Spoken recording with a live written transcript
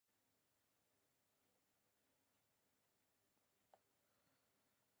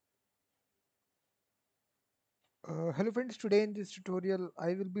Hello friends, today in this tutorial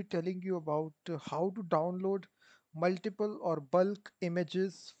I will be telling you about how to download multiple or bulk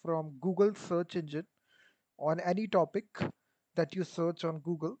images from Google search engine on any topic that you search on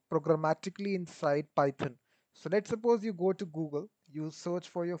Google programmatically inside Python. So let's suppose you go to Google, you search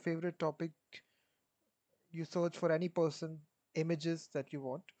for your favorite topic, you search for any person, images that you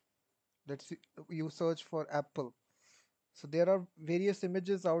want. You search for Apple. So there are various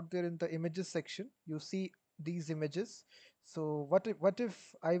images out there in the images section. You see these images. So what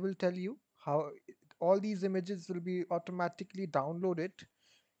if I will tell you how all these images will be automatically downloaded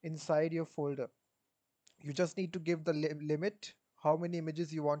inside your folder. You just need to give the limit how many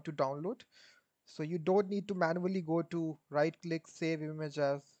images you want to download. So you don't need to manually go to right click save image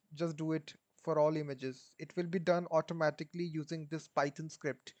as, just do it for all images. It will be done automatically using this Python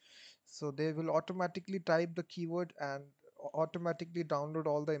script. So they will automatically type the keyword and automatically download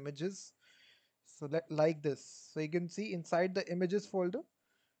all the images. So like this. So you can see inside the images folder,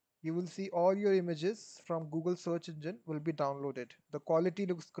 you will see all your images from Google search engine will be downloaded. The quality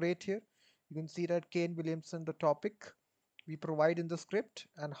looks great here. You can see that Kane Williamson, the topic we provide in the script,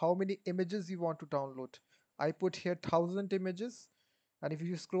 and how many images you want to download. I put here 1000 images, and if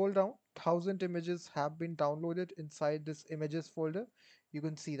you scroll down, 1000 images have been downloaded inside this images folder. You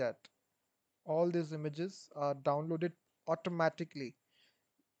can see that all these images are downloaded automatically.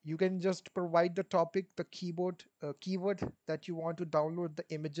 You can just provide the topic, the keyword that you want to download the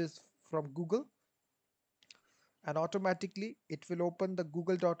images from Google, and automatically it will open the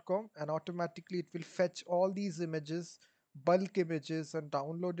google.com, and automatically it will fetch all these images, bulk images, and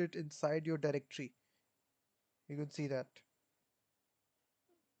download it inside your directory. You can see that.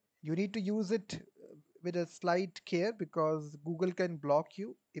 You need to use it with a slight care because Google can block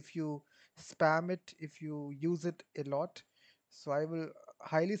you if you spam it, if you use it a lot. So I will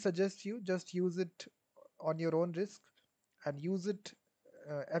highly suggest you just use it on your own risk and use it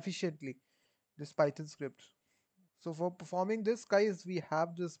efficiently, this Python script. So for performing this, guys, we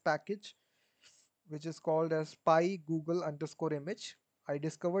have this package which is called as py google underscore image. I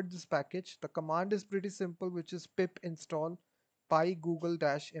discovered this package. The command is pretty simple, which is pip install py google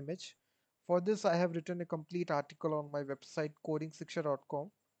dash image. For this, I have written a complete article on my website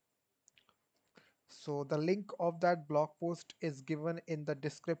codingshiksha.com. So the link of that blog post is given in the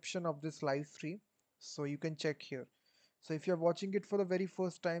description of this live stream. So you can check here. So if you're watching it for the very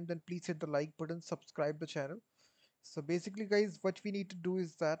first time, then please hit the like button, subscribe the channel. So basically guys, what we need to do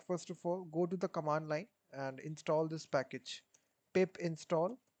is that first of all, go to the command line and install this package. Pip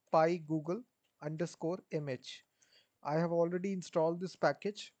install py google underscore image. I have already installed this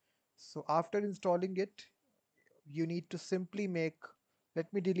package. So after installing it, you need to simply make,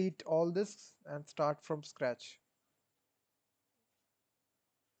 let me delete all this and start from scratch.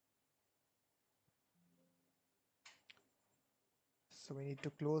 So we need to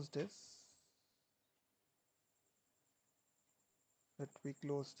close this. Let me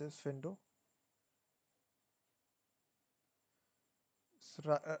close this window.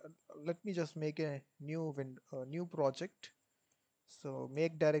 So, let me just make a new project. So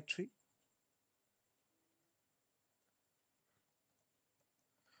make directory.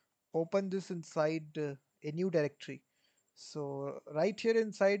 Open this inside a new directory. So right here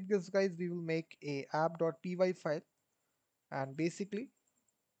inside this, guys, we will make a app.py file, and basically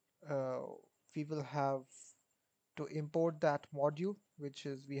uh, we will have to import that module, which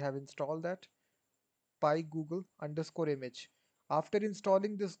is we have installed that py google underscore image. After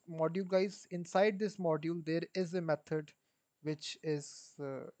installing this module, guys, inside this module there is a method which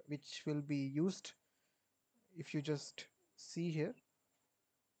will be used. If you just see here,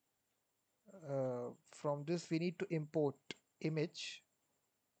 from this we need to import image.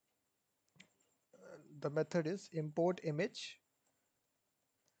 The method is import image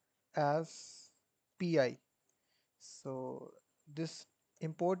as pi. So this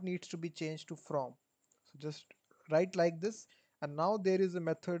import needs to be changed to from. So just write like this, and now there is a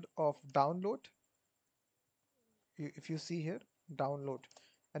method of download. If you see here, download,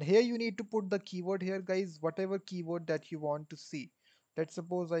 and here you need to put the keyword here, guys, whatever keyword that you want to see. Let's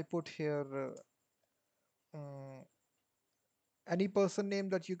suppose I put here any person name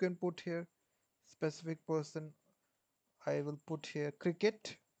that you can put here, specific person. I will put here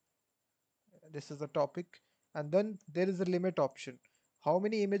cricket. This is the topic, and then there is a limit option, how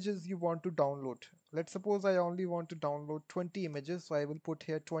many images you want to download. Let's suppose I only want to download 20 images, so I will put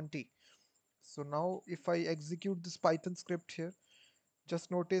here 20. So now if I execute this Python script here, just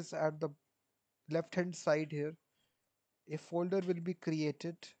notice at the left hand side here, a folder will be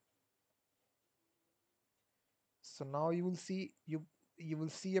created. So now you will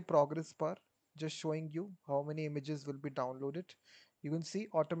see a progress bar. just showing you how many images will be downloaded. You can see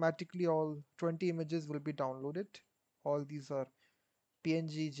automatically all 20 images will be downloaded. All these are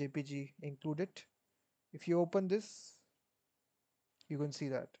PNG, JPG included. If you open this, you can see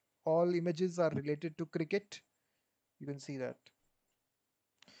that all images are related to cricket. You can see that.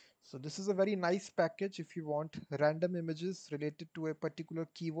 So this is a very nice package. If you want random images related to a particular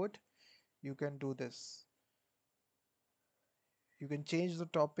keyword, you can do this. You can change the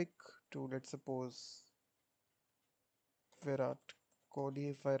topic to, let's suppose, Virat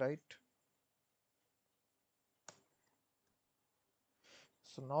Kohli if I write.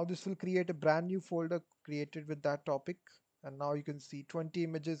 So now this will create a brand new folder created with that topic. And now you can see 20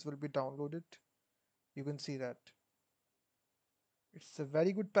 images will be downloaded. You can see that. It's a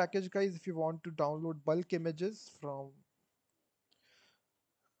very good package, guys, if you want to download bulk images from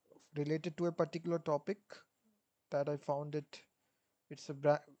related to a particular topic that I found it. It's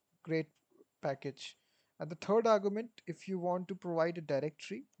a great package. And the third argument, if you want to provide a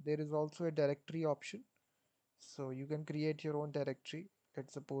directory, there is also a directory option. So you can create your own directory.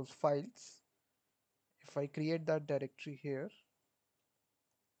 Let's suppose files. If I create that directory here,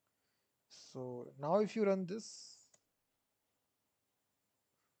 so now if you run this,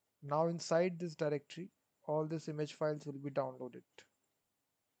 now inside this directory, all these image files will be downloaded.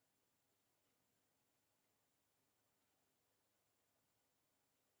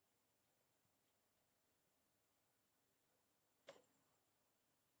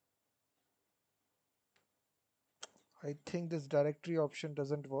 I think this directory option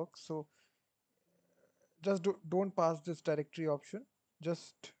doesn't work. So just don't pass this directory option.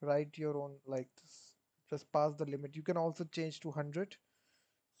 Just write your own like this. Just pass the limit. You can also change to 100.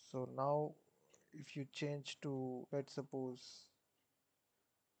 So now if you change to, let's suppose,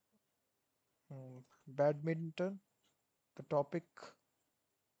 badminton, the topic,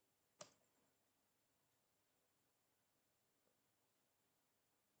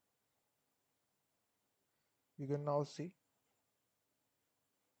 you can now see.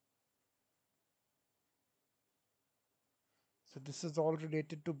 So this is all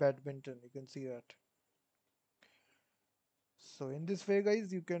related to badminton. You can see that. So in this way,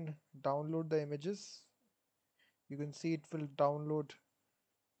 guys, you can download the images. You can see it will download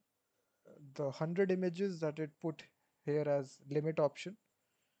the 100 images that it put here as limit option.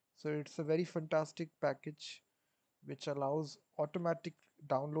 So it's a very fantastic package which allows automatic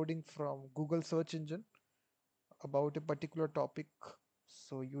downloading from Google search engine about a particular topic.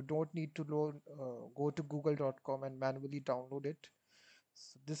 So you don't need to go to google.com and manually download it.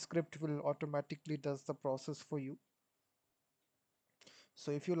 So this script will automatically does the process for you.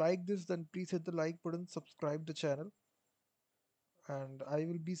 So if you like this, then please hit the like button, subscribe the channel, and I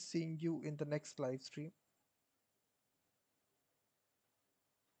will be seeing you in the next live stream.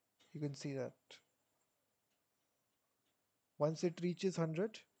 You can see that once it reaches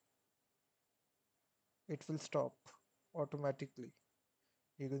 100, it will stop automatically.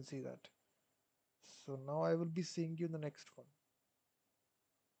 You can see that. So now I will be seeing you in the next one.